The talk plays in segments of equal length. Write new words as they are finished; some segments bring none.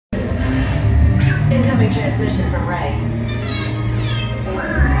Incoming transmission from Ray.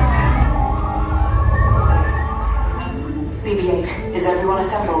 BB-8, is everyone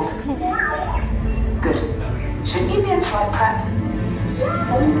assembled? Good. Shouldn't you be in flight prep?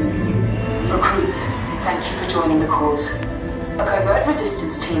 Recruits, thank you for joining the cause. A covert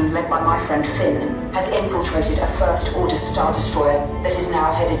resistance team led by my friend Finn has infiltrated a First Order Star Destroyer that is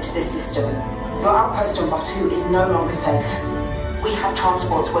now headed to this system. Your outpost on Batuu is no longer safe. We have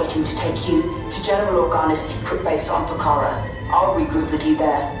transports waiting to take you to General Organa's secret base on Pucara. I'll regroup with you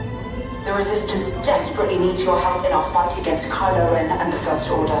there. The Resistance desperately needs your help in our fight against Kylo Ren and the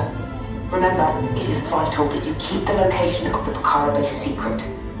First Order. Remember, it is vital that you keep the location of the Pucara base secret.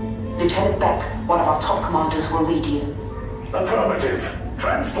 Lieutenant Beck, one of our top commanders, will lead you. Affirmative.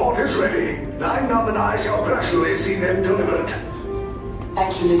 Transport is ready. 9 Numb and I shall personally see them delivered.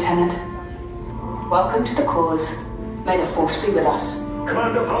 Thank you, Lieutenant. Welcome to the cause. May the Force be with us.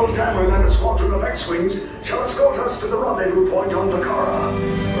 Commander Poe Dameron and a squadron of X-Wings shall escort us to the rendezvous point on Pucara.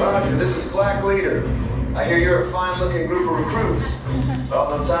 Roger, this is Black Leader. I hear you're a fine-looking group of recruits.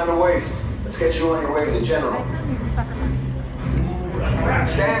 Well, no time to waste. Let's get you on your way to the General.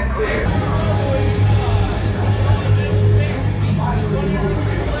 Stand clear.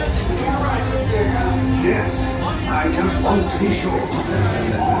 Yes, I just want to be sure.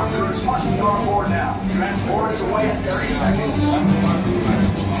 All recruits must be on board now. Transport is away in 30 seconds.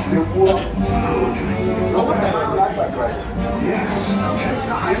 Yes, check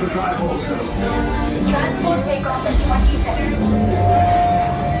the hyperdrive also. Transport takeoff in 20 seconds.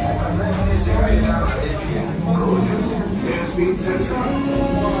 Good. Airspeed sensor.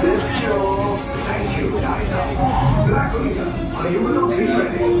 Lift you. Thank you, Nida. Black Leader, are you and your team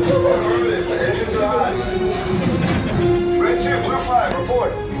ready? Affirmative. The engines are on. Red 2, Blue 5,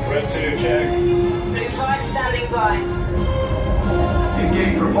 report. Red 2, check. Blue 5 standing by.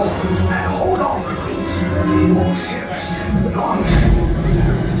 Engage propulsions and hold on, recruits. More ships. Launch.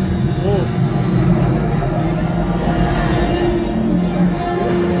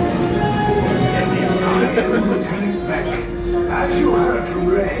 Lieutenant Beck, as you heard from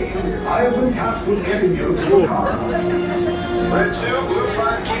Ray, I have been tasked with getting you to Pucara. Red 2, Blue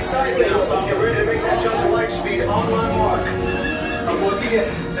 5, keep tight now. Let's get ready to make that jump to light speed on my mark.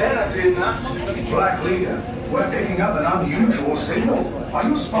 Black Leader, we're picking up an unusual signal. Are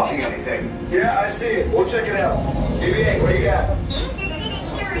you spotting anything? Yeah, I see it. We'll check it out. BB-8, what do you got?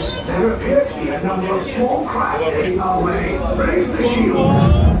 There appear to be a number of small craft heading our way. Raise the shields.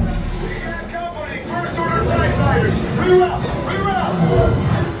 Company, First Order TIE Fighters. Reroute! Reroute!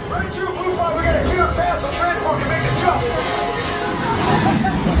 Red 2, Blue 5, we got a clear path so transport can make the jump.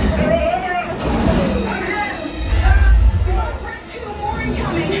 They're all over us! Red 2, more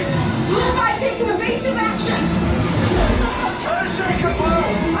incoming. Blue 5 taking evasive action. Try to shake him, Blue!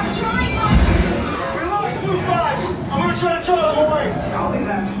 I'm trying, Mike. We lost Blue 5. I'm gonna try to draw him away. Copy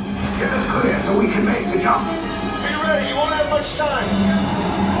that. Get us clear so we can make the jump. Be ready, you won't have much time.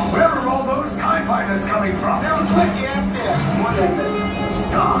 Where are all those TIE fighters coming from? They're quick out there. What are they?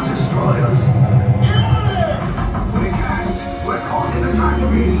 Star Destroyers. Get out of there! We can't. We're caught in a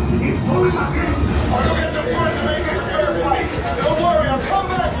tragedy. It's pulling us in. I'll go get some friends and make this a fair fight. Don't worry, I'll come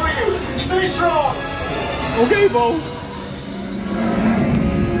back for you. Stay strong. Okay, Bo.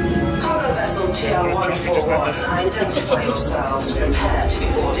 Cargo vessel TR-141, identify yourselves. Prepare to be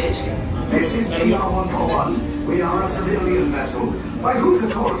boarded. This is TR-141. We are a civilian vessel. By whose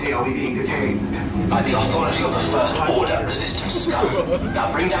authority are we being detained? By the authority of the First Order Resistance scum.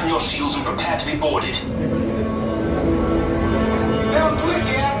 Now bring down your shields and prepare to be boarded. They're quick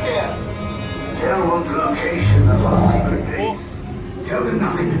out there. Tell what the location of our secret base. Tell them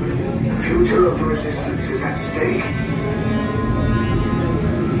nothing. The future of the Resistance is at stake.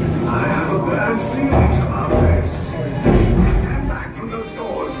 I have a bad feeling about this. Stand back from those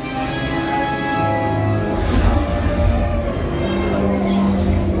doors.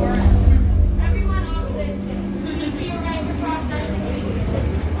 Everyone off station. Be ready for processing.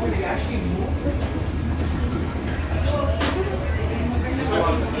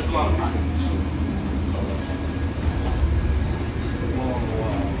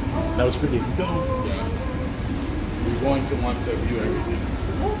 That was pretty dope. Yeah. We're going to want to view everything.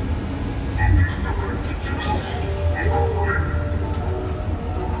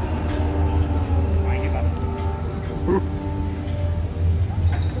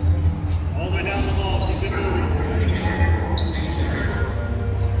 All the way down the hall, keep it moving.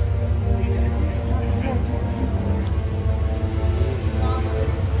 Long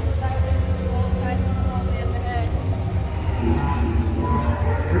resistance sympathizers to all sides of the hallway up ahead.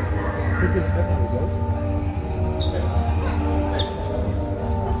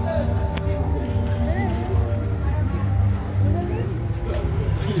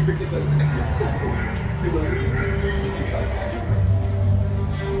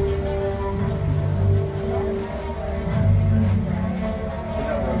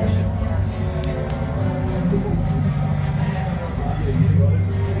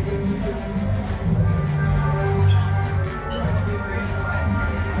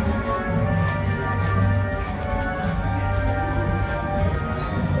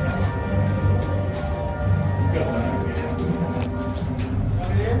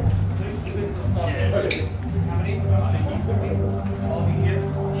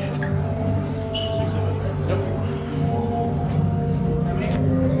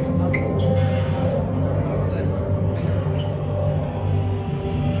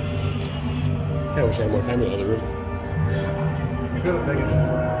 wish I had more family in the other room. You could have taken it.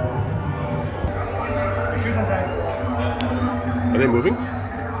 Shoes untied. Are they moving?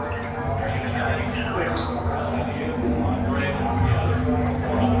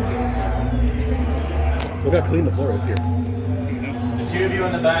 Look how clean the floor is here. The two of you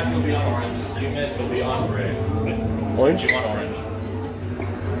in the back, you'll be on orange. You miss, you'll be on gray. Orange? You want orange.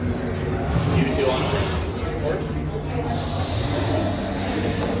 You two on orange.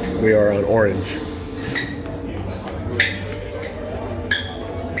 We are on orange.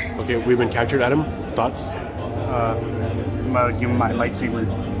 Okay, we've been captured, Adam. Thoughts? I'm gonna give him my lightsaber.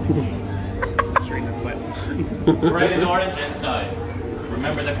 Straight in the butt. Gray and orange inside.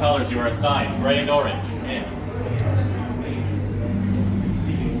 Remember the colors you are assigned. Gray and orange. In.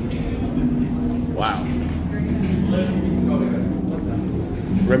 Wow.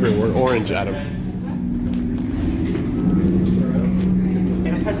 Remember, we're orange, Adam.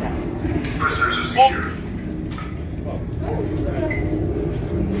 Prisoners are secure.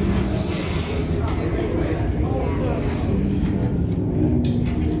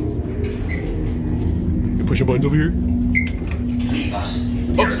 You pushing buttons over here? Leave us.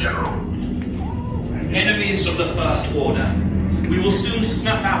 Yes, General. Enemies of the First Order. We will soon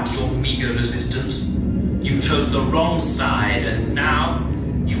snuff out your meager resistance. You chose the wrong side, and now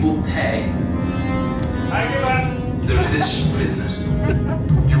you will pay. I give up. The resistance prisoners.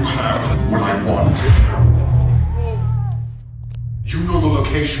 You have what I want. You know the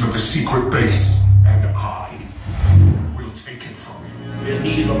location of the secret base, and I will take it from you. We are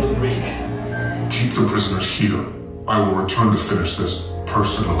needed on the bridge. Keep the prisoners here. I will return to finish this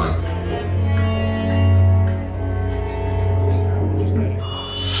personally.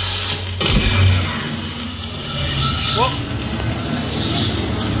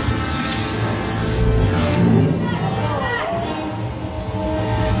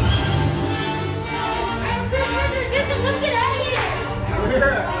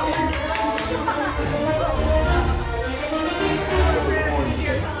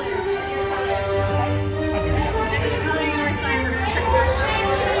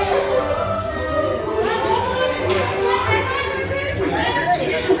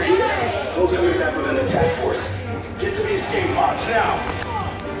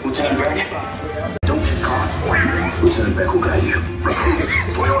 Lieutenant Beck? Don't get caught. Lieutenant Beck will guide you.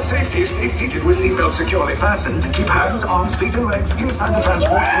 For your safety, stay seated with seatbelt securely fastened. Keep hands, arms, feet, and legs inside the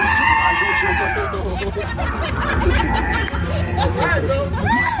transport and supervise your children.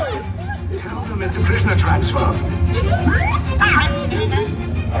 Tell them it's a prisoner transfer.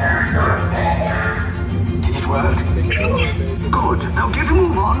 Did it work? Good. Now get a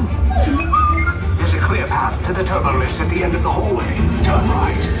move on. There's a clear path to the turbo lifts at the end of the hallway. Turn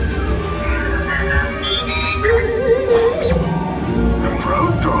right. A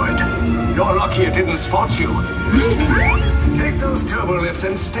probe droid. You're lucky it didn't spot you. Take those turbo lifts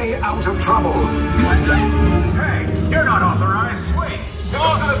and stay out of trouble. Hey, you're not authorized. Wait,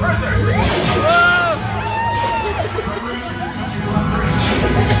 go to the prisoners.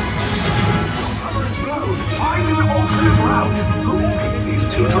 Cover is blown. Find an alternate route. Who picked these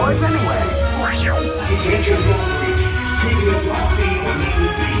two droids anyway? Detention Long Reach. Prisoners last seen on Level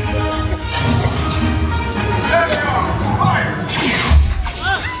D. There they are. Fire.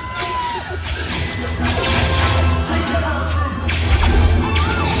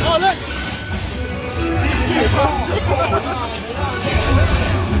 Oh, look!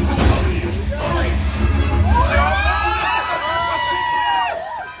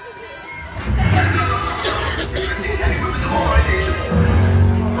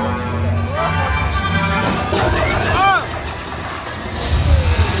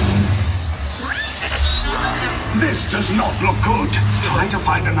 This does not look good. Try to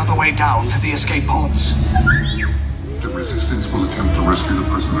find another way down to the escape pods. The Resistance will attempt to rescue the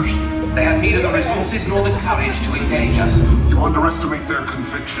prisoners. They have neither the resources nor the courage to engage us. You underestimate their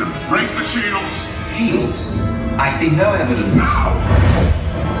conviction. Raise the shields! Shields? I see no evidence. Now!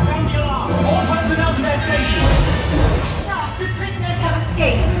 All personnel to their stations! Stop! The prisoners have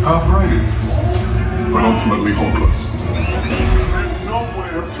escaped! How brave, but ultimately hopeless. There's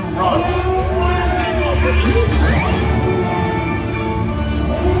nowhere to run.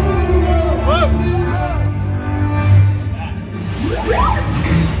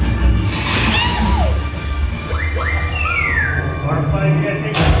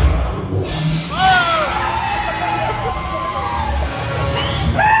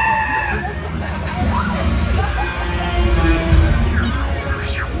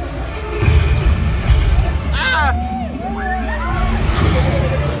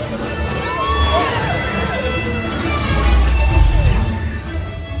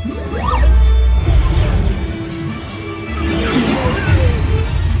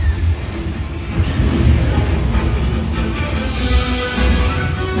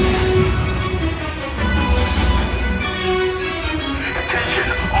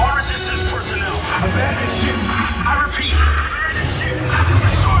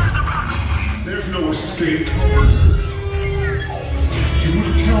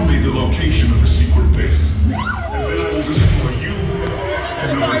 location of the secret base, and then I will destroy you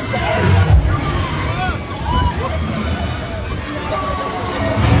and the Resistance.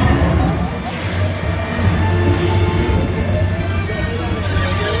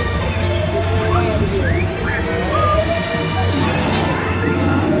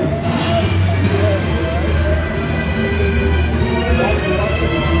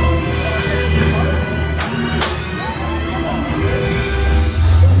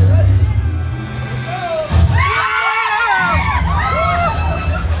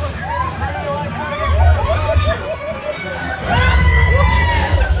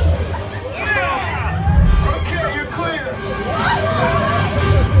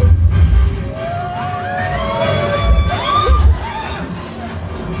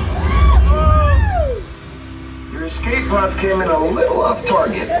 Pods came in a little off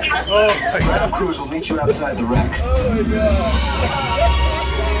target. Ground crews will meet you outside the wreck.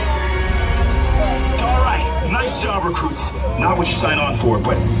 Alright, nice job, recruits. Not what you signed on for,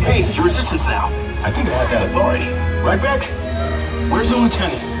 but hey, you're Resistance now. I think I have that authority. Right, Beck? Where's the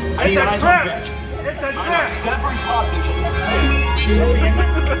lieutenant? I need eyes on Beck. Stafford's popping.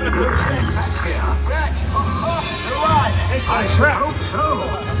 Lieutenant back here. Beck! I should hope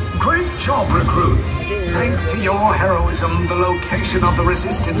so. Great job, recruits. Thanks to your heroism, the location of the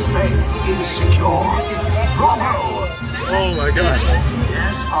Resistance base is secure. Bravo! Oh my god.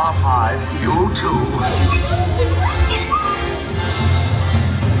 Yes, R5, you too.